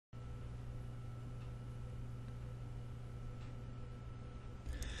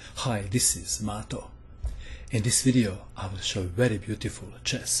Hi, this is Mato. In this video I will show a very beautiful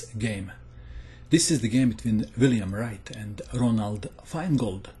chess game. This is the game between William Wright and Ronald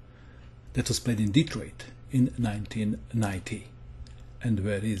Finegold that was played in Detroit in 1990. And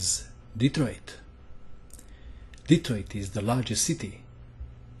where is Detroit? Detroit is the largest city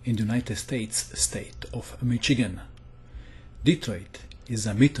in the United States state of Michigan. Detroit is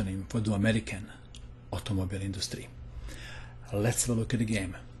a metonym for the American automobile industry. Let's have a look at the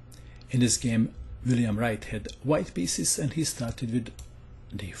game. In this game, William Wright had white pieces and he started with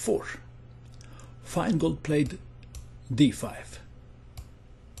d4. Finegold played d5,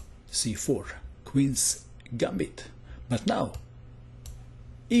 c4, Queen's Gambit. But now,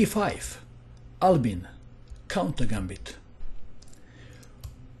 e5, Albin Countergambit.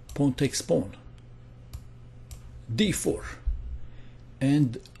 Pawn takes pawn, d4,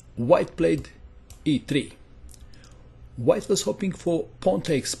 and white played e3. White was hoping for pawn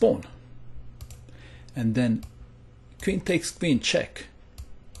takes pawn, and then queen takes queen check,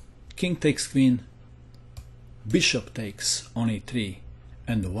 king takes queen, bishop takes on e3,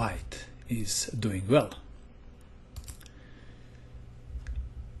 and white is doing well.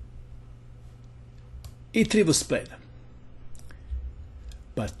 e3 was played,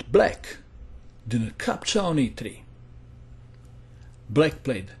 but black didn't capture on e3. Black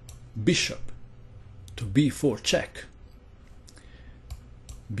played bishop to b4 check,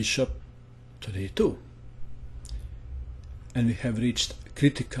 bishop to d2, and we have reached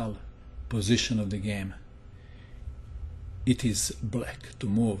critical position of the game. It is black to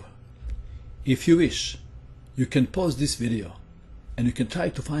move. If you wish, you can pause this video and you can try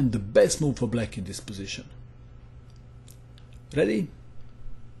to find the best move for black in this position. Ready?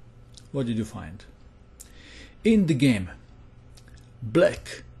 What did you find? In the game,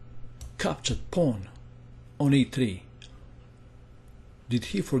 black captured pawn on e3. Did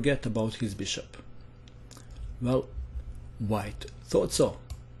he forget about his bishop? Well, white thought so.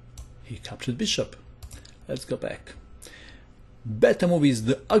 He captured bishop. Let's go back. Better move is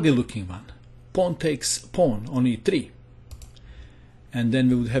the ugly looking one. Pawn takes pawn on e3. And then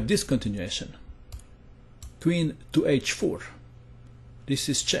we would have this continuation. Queen to h4. This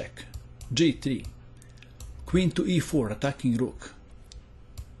is check. g3. Queen to e4 attacking rook.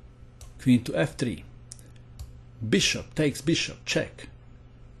 Queen to f3. Bishop takes bishop, check.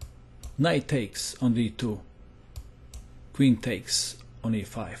 Knight takes on d2. Queen takes on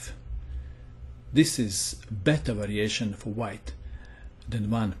e5. This is better variation for white than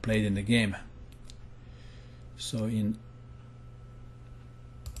one played in the game. So in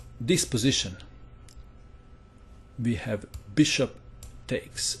this position we have bishop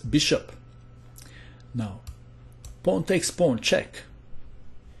takes bishop. Now pawn takes pawn, check.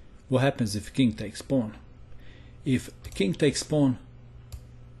 What happens if king takes pawn? If king takes pawn,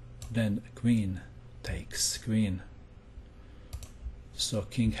 then queen takes queen. So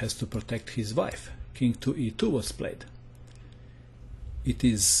king has to protect his wife. King to e2 was played. It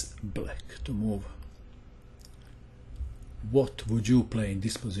is black to move. What would you play in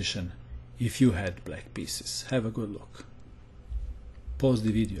this position if you had black pieces? Have a good look. Pause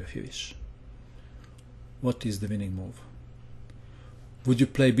the video if you wish. What is the winning move? Would you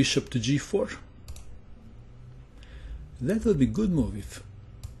play bishop to g4? That would be a good move if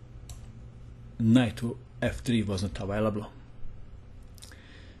knight to f3 wasn't available.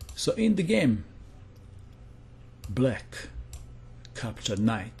 So in the game, black captured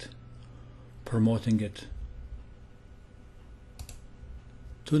knight, promoting it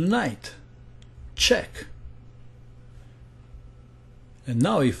to the knight, check. And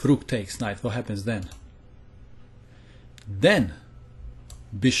now if rook takes knight, what happens then? Then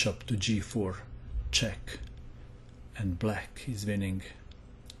bishop to g4, check. And black is winning,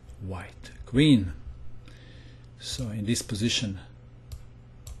 white queen. So in this position,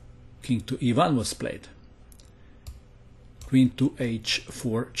 king to e1 was played. Queen to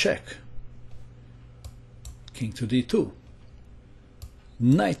h4 check. King to d2.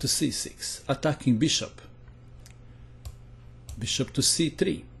 Knight to c6 attacking bishop. Bishop to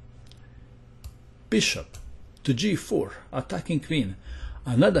c3. Bishop to g4 attacking queen.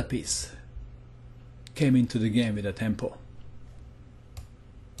 Another piece came into the game with a tempo.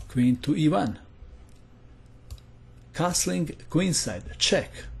 Queen to e1. Castling queenside,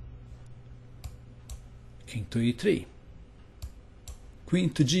 check. King to e3. Queen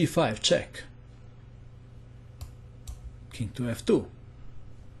to g5, check. King to f2.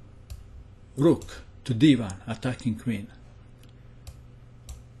 Rook to d1, attacking queen.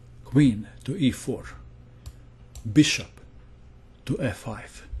 Queen to e4. Bishop to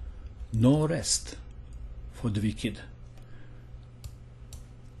f5. No rest for the wicked.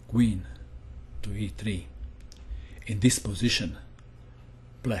 queen to e3. In this position,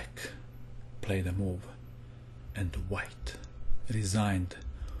 black played a move and white resigned.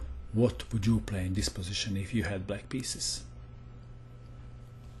 What would you play in this position if you had black pieces?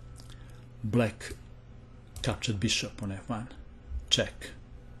 Black captured bishop on f1, check.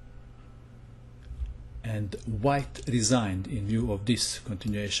 And white resigned in view of this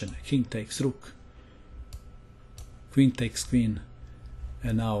continuation. King takes rook, queen takes queen,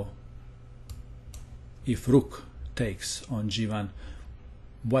 and now if rook takes on g1,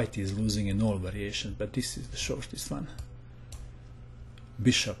 white is losing in all variations, but this is the shortest one.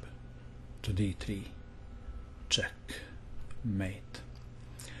 Bishop to d3, check, mate.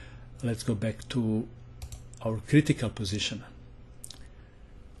 Let's go back to our critical position.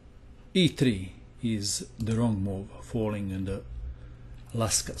 e3 is the wrong move, falling in the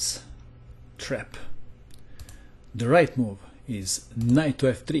Lasker's trap. The right move is knight to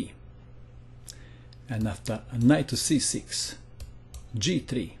f3, and after knight to c6,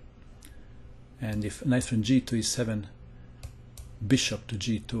 g3, and if knight from g2 is 7, bishop to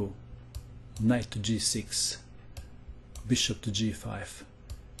g2, knight to g6, bishop to g5,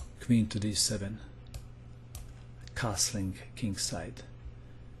 queen to d7, castling kingside,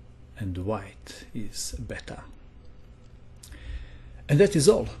 and white is better. And that is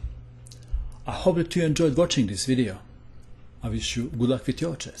all. I hope that you enjoyed watching this video. I wish you good luck with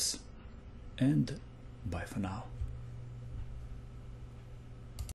your chess, and bye for now.